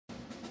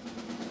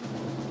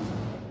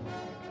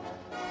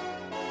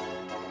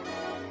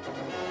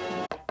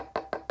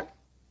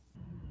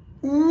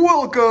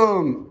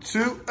Welcome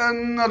to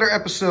another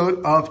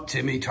episode of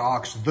Timmy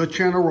Talks, the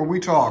channel where we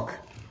talk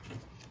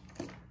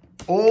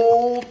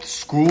old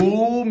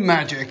school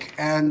magic.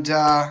 And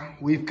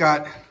we've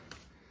got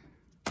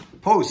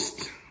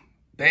post,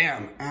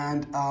 bam.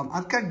 And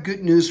I've got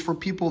good news for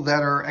people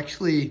that are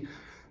actually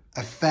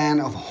a fan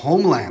of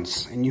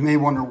Homelands. And you may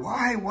wonder,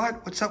 why,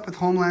 what's up with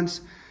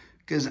Homelands?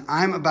 Because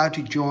I'm about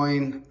to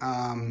join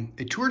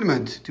a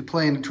tournament to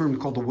play in a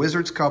tournament called the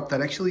Wizards Cup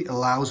that actually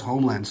allows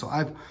Homelands. So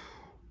I've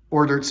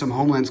ordered some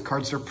Homelands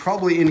cards. They're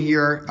probably in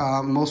here.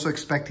 I'm also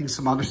expecting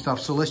some other stuff.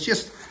 So let's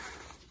just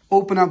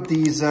open up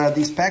these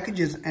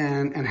packages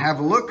and have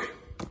a look.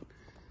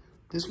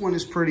 This one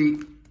is pretty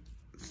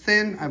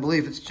thin. I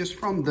believe it's just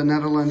from the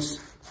Netherlands.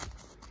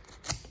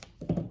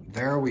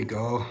 There we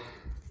go.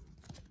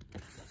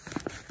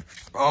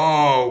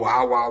 Oh,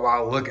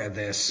 wow. Look at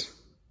this.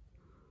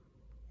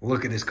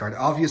 Look at this card.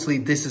 Obviously,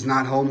 this is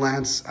not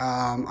Homelands.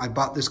 I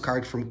bought this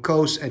card from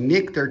Koos and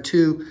Nick. They're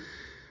two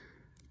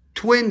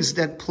twins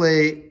that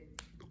play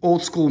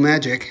old school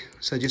magic.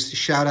 So just a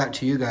shout out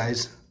to you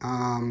guys.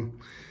 Let's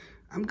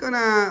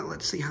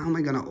see, how am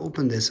I gonna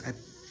open this? I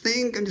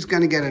think I'm just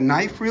gonna get a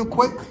knife real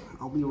quick.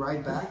 I'll be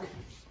right back.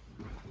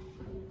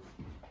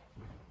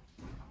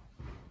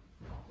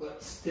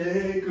 Let's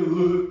take a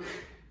look.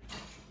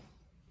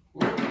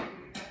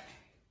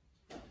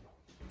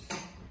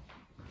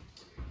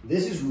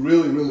 This is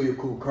really a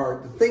cool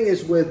card. The thing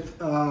is with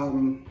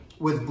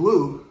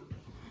blue,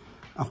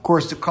 of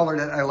course, the color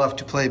that I love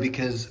to play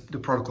because the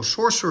Protocol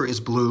Sorcerer is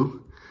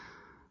blue.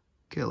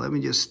 Okay, let me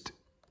just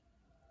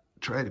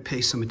try to pay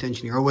some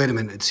attention here. Oh, wait a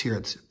minute, it's here,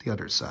 it's the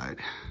other side.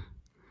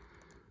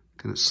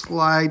 Gonna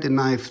slide the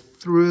knife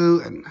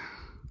through and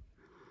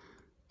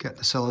get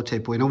the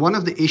sellotape away. Now, one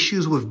of the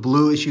issues with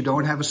blue is you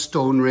don't have a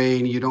Stone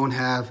Rain, you don't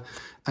have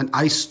an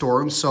Ice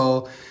Storm,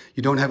 so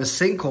you don't have a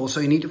Sinkhole, so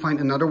you need to find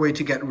another way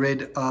to get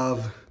rid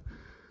of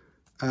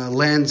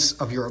lands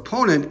of your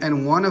opponent,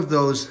 and one of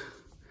those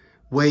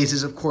ways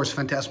is, of course,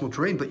 Phantasmal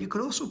Terrain, but you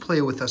could also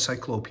play with a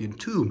Cyclopean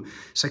Tomb.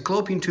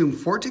 Cyclopean Tomb,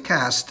 4 to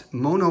cast,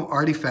 mono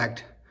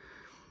artifact,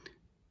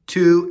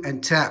 2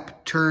 and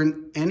tap.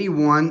 Turn any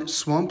one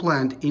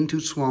swampland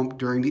into swamp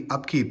during the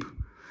upkeep.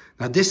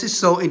 Now, this is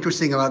so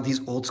interesting about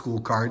these old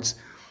school cards.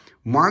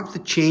 Mark the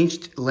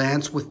changed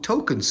lands with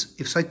tokens.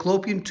 If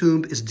Cyclopean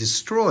Tomb is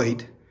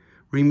destroyed,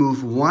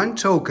 remove one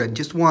token,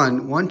 just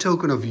one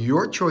token of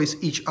your choice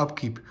each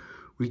upkeep,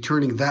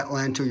 returning that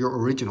land to your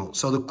original.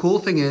 So the cool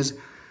thing is,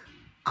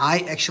 I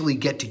actually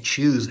get to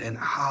choose, and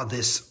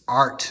this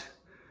art,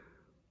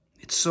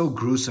 it's so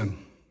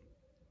gruesome.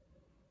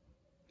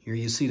 Here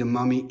you see the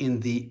mummy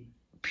in the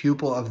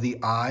pupil of the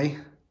eye.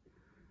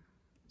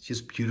 It's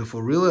just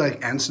beautiful. Really,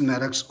 like Anson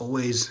Maddox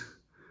always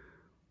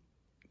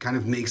kind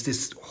of makes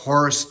this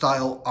horror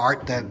style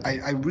art that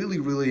I really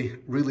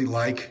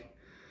like.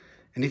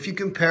 And if you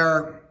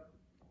compare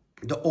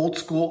the old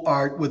school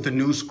art with the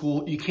new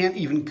school, you can't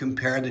even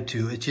compare the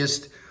two. It's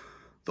just,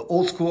 the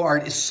old school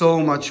art is so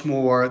much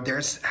more.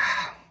 There's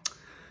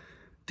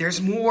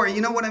more,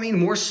 you know what I mean?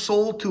 More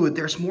soul to it.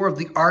 There's more of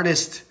the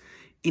artist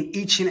in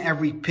each and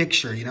every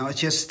picture. You know, it's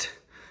just,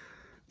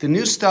 the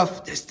new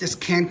stuff, this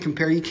can't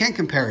compare. You can't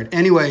compare it.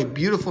 Anyway,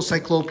 beautiful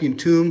Cyclopean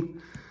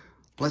Tomb.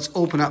 Let's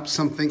open up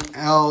something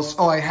else.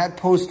 Oh, I had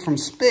post from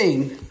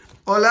Spain.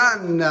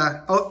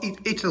 Hollanda. Oh,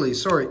 Italy.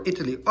 Sorry,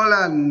 Italy.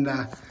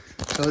 Hollanda.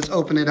 So let's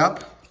open it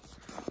up.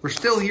 We're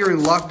still here in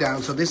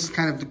lockdown, so this is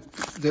kind of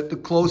the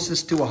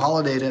closest to a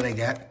holiday that I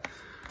get.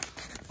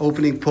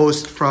 Opening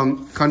post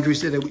from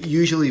countries that I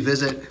usually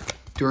visit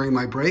during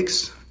my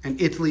breaks, and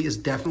Italy is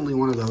definitely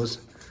one of those.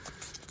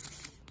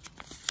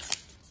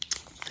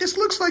 This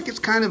looks like it's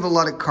kind of a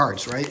lot of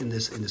cards, right, in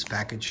this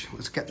package.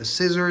 Let's get the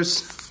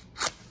scissors.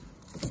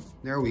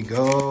 There we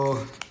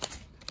go.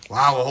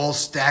 Wow, a whole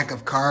stack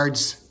of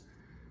cards.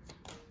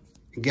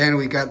 Again,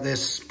 we got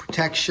this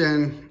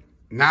protection.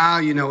 Now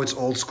you know it's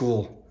old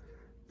school.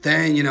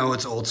 Then you know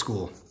it's old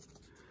school.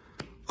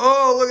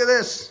 Oh, look at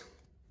this.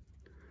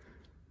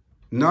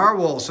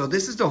 Narwhal. So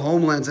this is the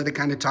Homelands that I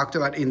kind of talked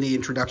about in the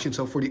introduction.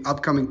 So for the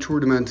upcoming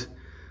tournament,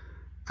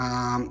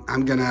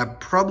 I'm going to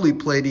probably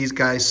play these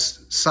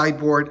guys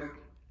sideboard.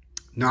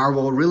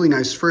 Narwhal, really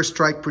nice first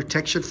strike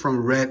protection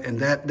from red,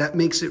 and that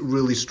makes it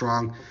really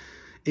strong.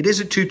 It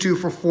is a 2/2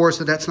 for 4,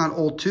 so that's not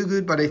all too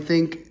good, but I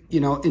think, you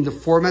know, in the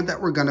format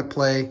that we're going to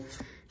play,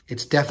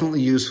 it's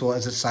definitely useful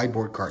as a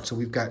sideboard card. So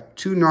we've got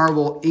 2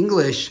 Narwhal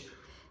English,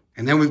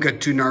 and then we've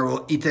got 2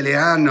 Narwhal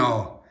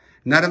Italiano.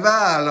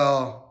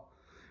 Narvalo.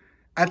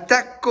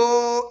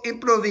 Attacco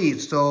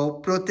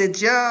improvviso,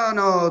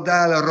 proteggiano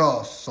dal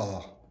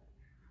rosso.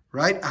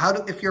 Right?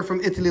 If you're from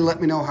Italy, let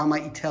me know how my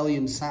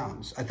Italian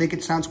sounds. I think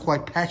it sounds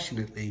quite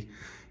passionately,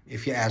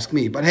 if you ask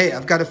me. But hey,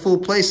 I've got a full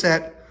play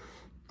set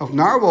of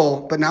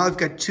Narwhal, but now I've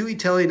got 2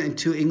 Italian and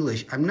 2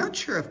 English. I'm not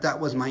sure if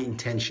that was my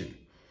intention.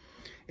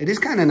 It is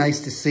kind of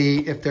nice to see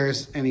if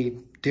there's any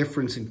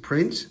difference in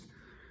print.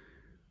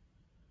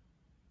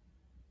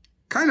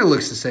 Kind of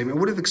looks the same. I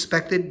would have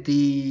expected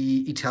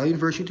the Italian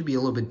version to be a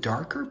little bit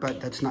darker,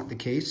 but that's not the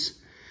case.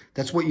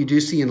 That's what you do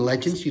see in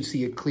Legends. You'd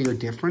see a clear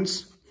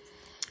difference.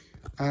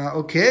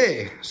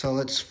 Okay, so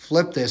let's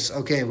flip this.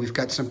 Okay, we've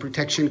got some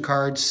protection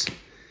cards.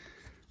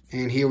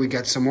 And here we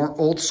got some more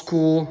old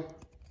school.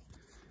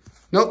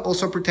 Nope,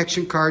 also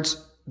protection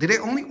cards. Did I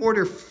only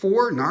order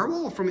 4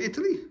 narwhal from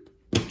Italy?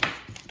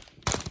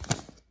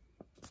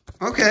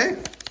 Okay.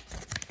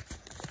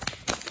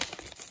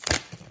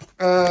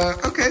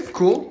 Okay,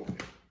 cool.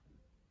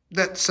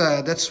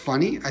 That's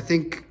funny. I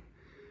think,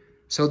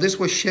 so this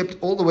was shipped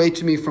all the way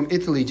to me from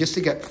Italy just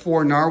to get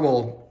 4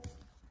 narwhal.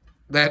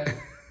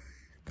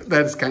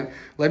 That's kind of,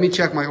 let me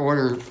check my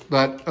order,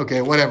 but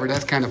okay, whatever,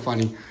 that's kind of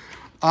funny.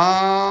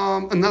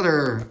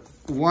 Another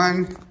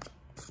one.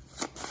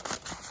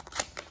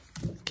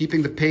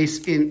 Keeping the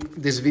pace in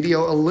this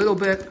video a little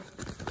bit.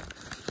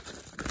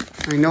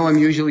 I know I'm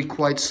usually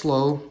quite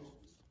slow.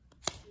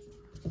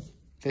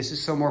 This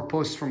is some more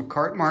posts from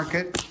Card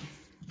Market.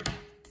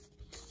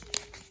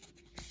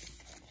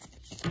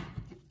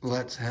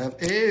 Let's have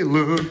a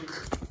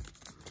look.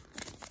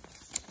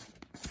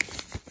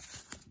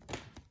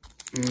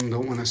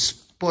 Don't want to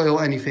spoil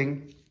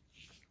anything.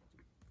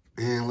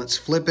 And let's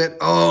flip it.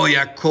 Oh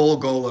yeah,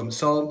 Coal Golem.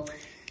 So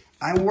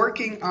I'm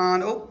working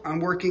on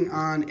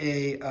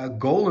a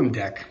Golem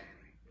deck.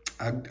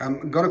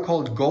 I'm gonna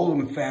call it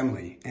Golem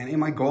Family. And in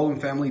my Golem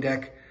Family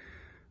deck,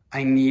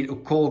 I need a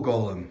Coal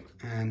Golem.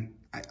 And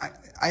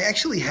I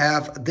actually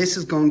have, this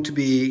is going to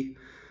be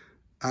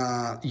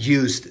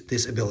used,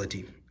 this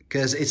ability.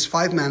 Because it's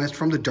 5 mana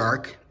from the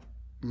dark.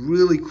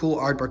 Really cool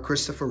art by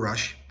Christopher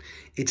Rush.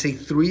 It's a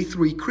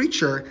 3/3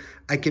 creature.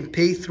 I can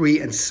pay 3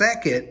 and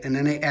sack it, and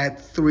then I add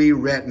 3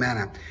 red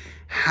mana.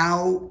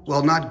 How,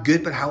 well, not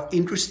good, but how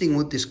interesting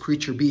would this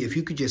creature be if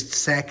you could just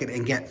sack it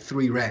and get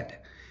 3 red?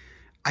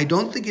 I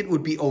don't think it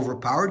would be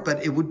overpowered,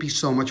 but it would be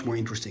so much more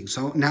interesting.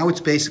 So now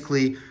it's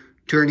basically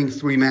turning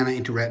 3 mana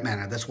into red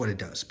mana. That's what it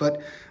does.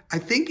 But I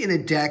think in a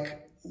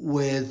deck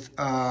with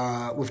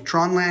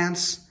Tron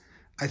lands,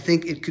 I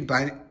think it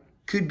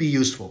could be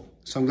useful.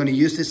 So I'm going to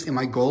use this in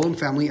my Golem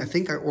family. I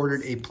think I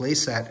ordered a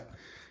playset.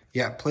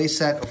 Yeah,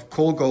 playset of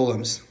Coal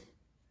Golems.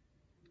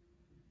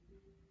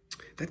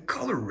 That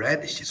color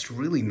red is just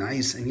really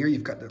nice. And here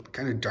you've got the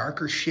kind of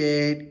darker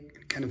shade,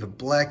 kind of a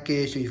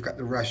blackish, and you've got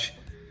the Rush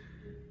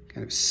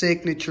kind of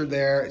signature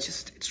there.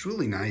 It's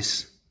really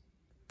nice.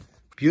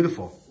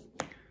 Beautiful.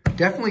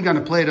 Definitely going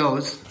to play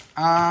those.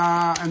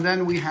 And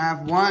then we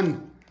have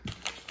 1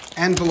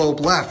 envelope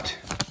left.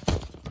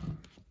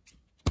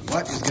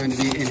 What is going to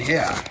be in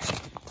here?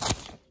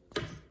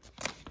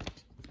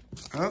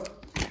 Oh.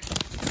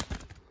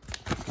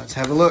 Let's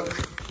have a look.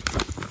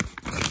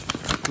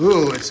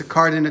 Ooh, it's a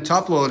card in a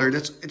top loader.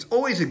 It's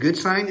always a good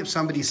sign if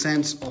somebody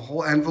sends a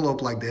whole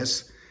envelope like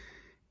this.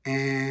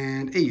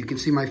 And hey, you can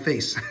see my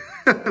face.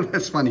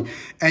 That's funny.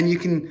 And you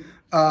can,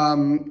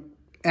 and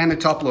a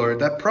top loader.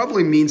 That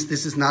probably means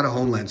this is not a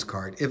Homelands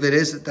card. If it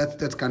is,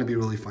 that's gonna be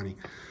really funny.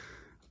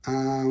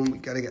 We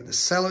gotta get the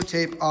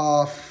sellotape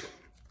off.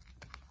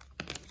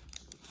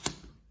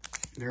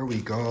 There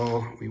we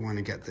go. We want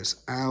to get this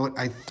out.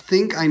 I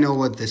think I know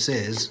what this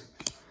is.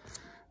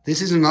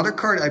 This is another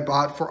card I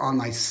bought for on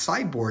my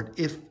sideboard,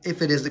 if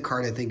it is the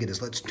card I think it is.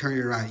 Let's turn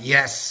it around.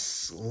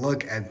 Yes,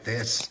 look at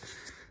this.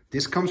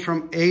 This comes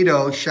from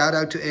Ado. Shout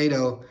out to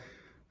Ado,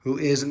 who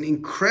is an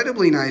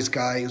incredibly nice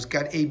guy who's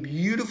got a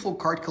beautiful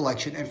card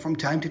collection. And from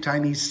time to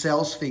time, he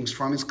sells things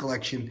from his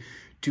collection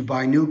to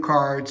buy new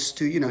cards,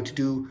 to, you know, to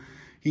do...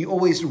 He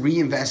always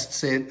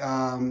reinvests it.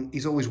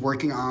 He's always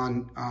working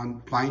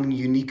on finding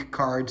unique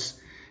cards.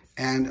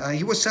 And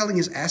he was selling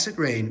his Acid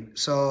Rain.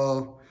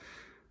 So,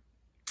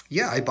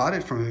 yeah, I bought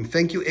it from him.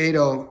 Thank you,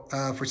 Ado,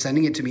 for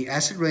sending it to me.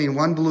 Acid Rain,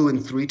 1 blue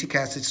and 3 to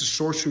cast. It's a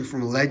sorcery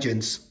from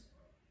Legends.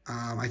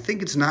 I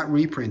think it's not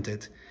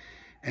reprinted.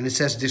 And it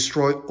says,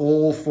 destroy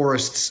all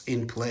forests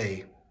in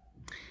play.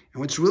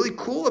 And what's really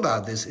cool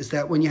about this is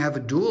that when you have a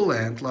dual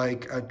land,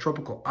 like a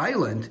Tropical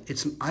Island,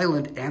 it's an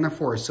island and a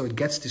forest. So it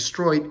gets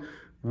destroyed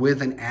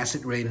with an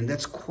Acid Rain, and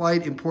that's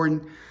quite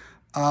important.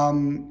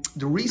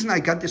 The reason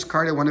I got this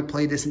card, I want to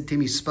play this in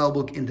Timmy's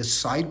spellbook in the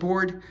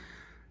sideboard.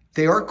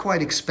 They are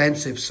quite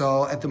expensive,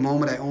 so at the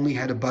moment I only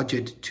had a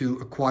budget to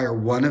acquire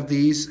 1 of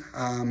these.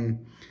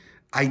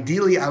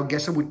 Ideally, I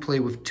guess I would play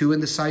with 2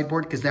 in the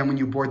sideboard, because then when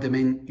you board them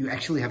in, you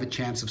actually have a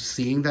chance of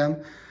seeing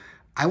them.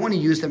 I want to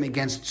use them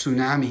against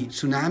Tsunami.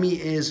 Tsunami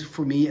is,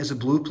 for me as a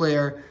blue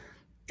player,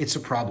 it's a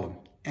problem.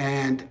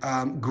 And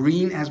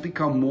green has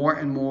become more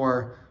and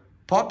more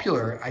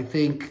popular. I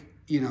think,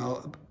 you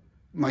know,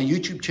 my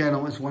YouTube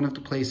channel is one of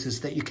the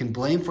places that you can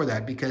blame for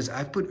that, because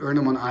I've put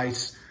Urnum on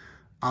Ice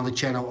on the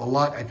channel a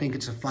lot. I think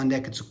it's a fun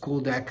deck. It's a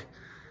cool deck.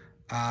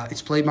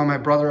 It's played by my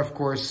brother, of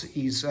course.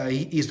 He's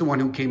the one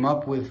who came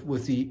up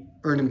with the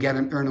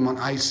Urnum on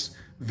Ice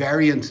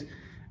variant,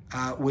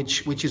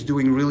 which is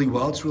doing really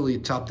well. It's really a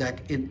top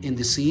deck in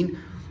the scene.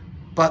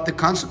 But the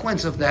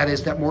consequence of that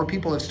is that more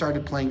people have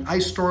started playing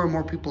Ice Storm,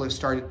 more people have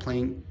started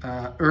playing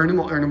Urnum.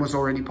 Well, Urnum was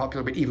already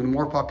popular, but even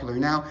more popular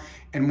now.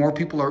 And more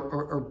people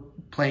are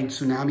playing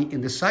Tsunami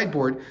in the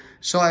sideboard.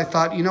 So I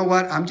thought, you know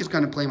what? I'm just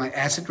going to play my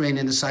Acid Rain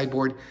in the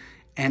sideboard.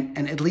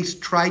 and at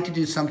least try to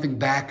do something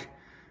back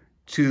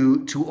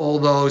to all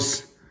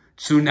those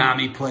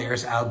tsunami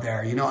players out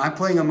there. You know, I'm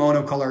playing a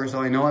monocolor,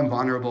 so I know I'm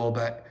vulnerable,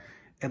 but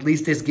at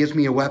least this gives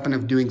me a weapon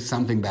of doing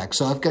something back.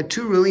 So I've got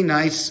two really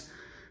nice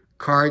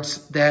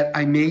cards that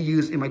I may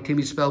use in my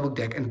Timmy Spellbook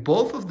deck, and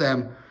both of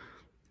them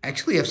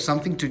actually have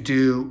something to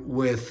do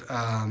with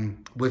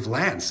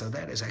lands. So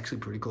that is actually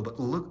pretty cool. But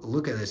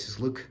look at this. Just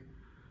look.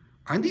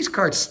 Aren't these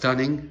cards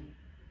stunning?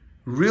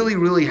 Really,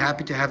 really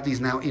happy to have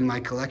these now in my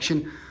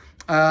collection.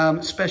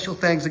 Special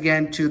thanks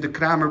again to the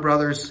Kramer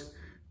brothers,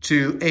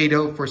 to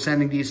Ado for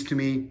sending these to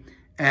me.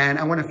 And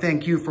I want to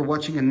thank you for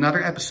watching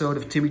another episode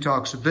of Timmy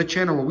Talks, the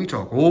channel where we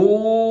talk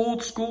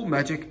old school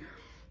Magic.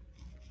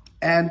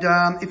 And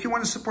if you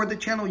want to support the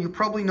channel, you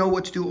probably know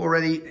what to do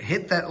already.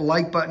 Hit that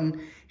like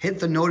button, hit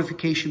the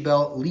notification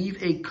bell,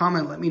 leave a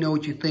comment. Let me know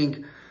what you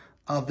think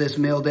of this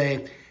mail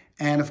day.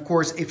 And of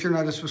course, if you're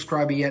not a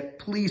subscriber yet,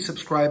 please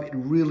subscribe. It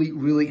really,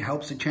 really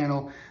helps the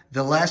channel.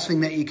 The last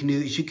thing that you can do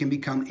is you can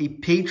become a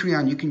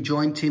Patreon. You can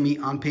join Timmy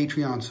on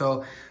Patreon.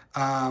 So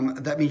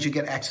that means you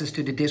get access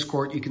to the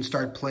Discord. You can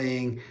start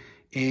playing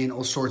in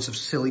all sorts of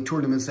silly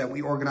tournaments that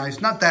we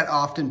organize. Not that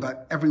often,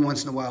 but every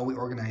once in a while we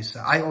organize.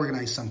 I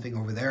organize something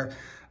over there.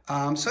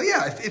 So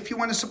yeah, if you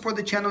want to support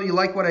the channel, you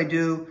like what I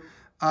do,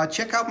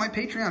 check out my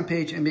Patreon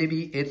page and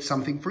maybe it's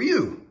something for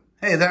you.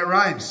 Hey, that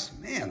rhymes.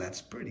 Man,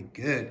 that's pretty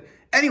good.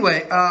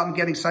 Anyway, I'm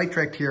getting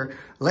sidetracked here.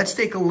 Let's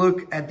take a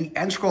look at the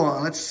end scroll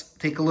and let's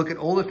take a look at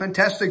all the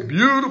fantastic,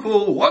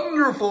 beautiful,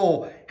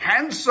 wonderful,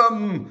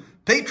 handsome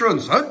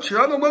patrons and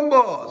channel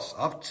members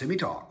of Timmy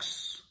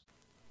Talks.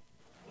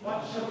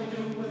 What shall we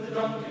do with the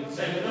drunken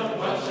sailor?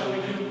 What shall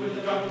we do with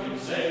the drunken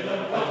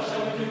sailor? What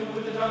shall we do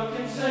with the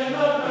drunken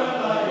sailor?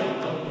 Early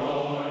in the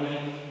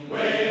morning,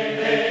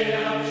 way hey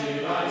and up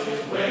she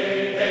rises,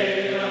 way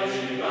hey and up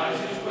she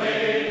rises,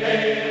 way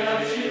hey and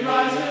up she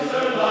rises,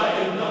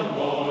 early in the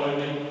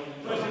morning.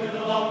 Putting in the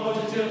longboat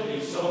until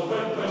he's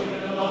sober, putting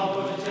in the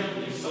longboat until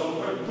he's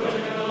sober,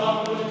 putting in the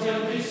longboat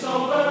until he's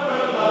sober,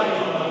 early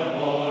in the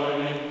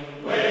morning.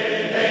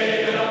 Way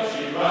hey and up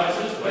she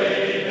rises,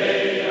 way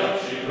hey and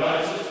up she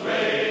rises.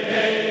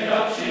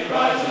 She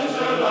rises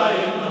early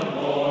in the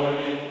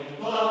morning.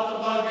 Pull out the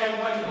plug and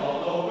wet him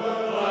all over.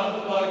 Pull out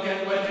the plug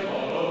and wet him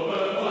all over.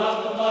 Pull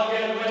out the plug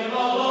and wet him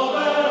all over.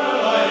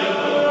 Early in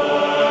the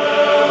morning.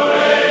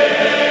 Way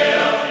hey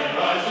up she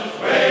rises.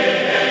 Way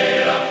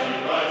hey up she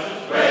rises.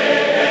 Way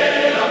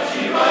hey up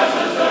she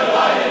rises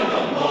early in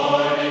the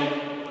morning.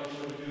 What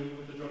shall we do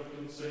with the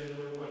drunken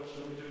sailor? What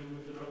shall we do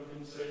with the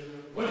drunken sailor?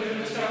 Put him in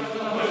the scout to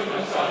the hook,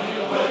 my son.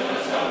 Put him in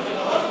the scout to the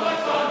hook, my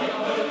son.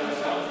 Put him in the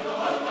scout to the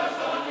hook, my son.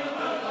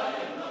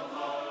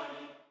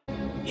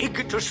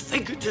 Igitus,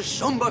 figitus,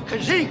 somba,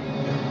 kazee.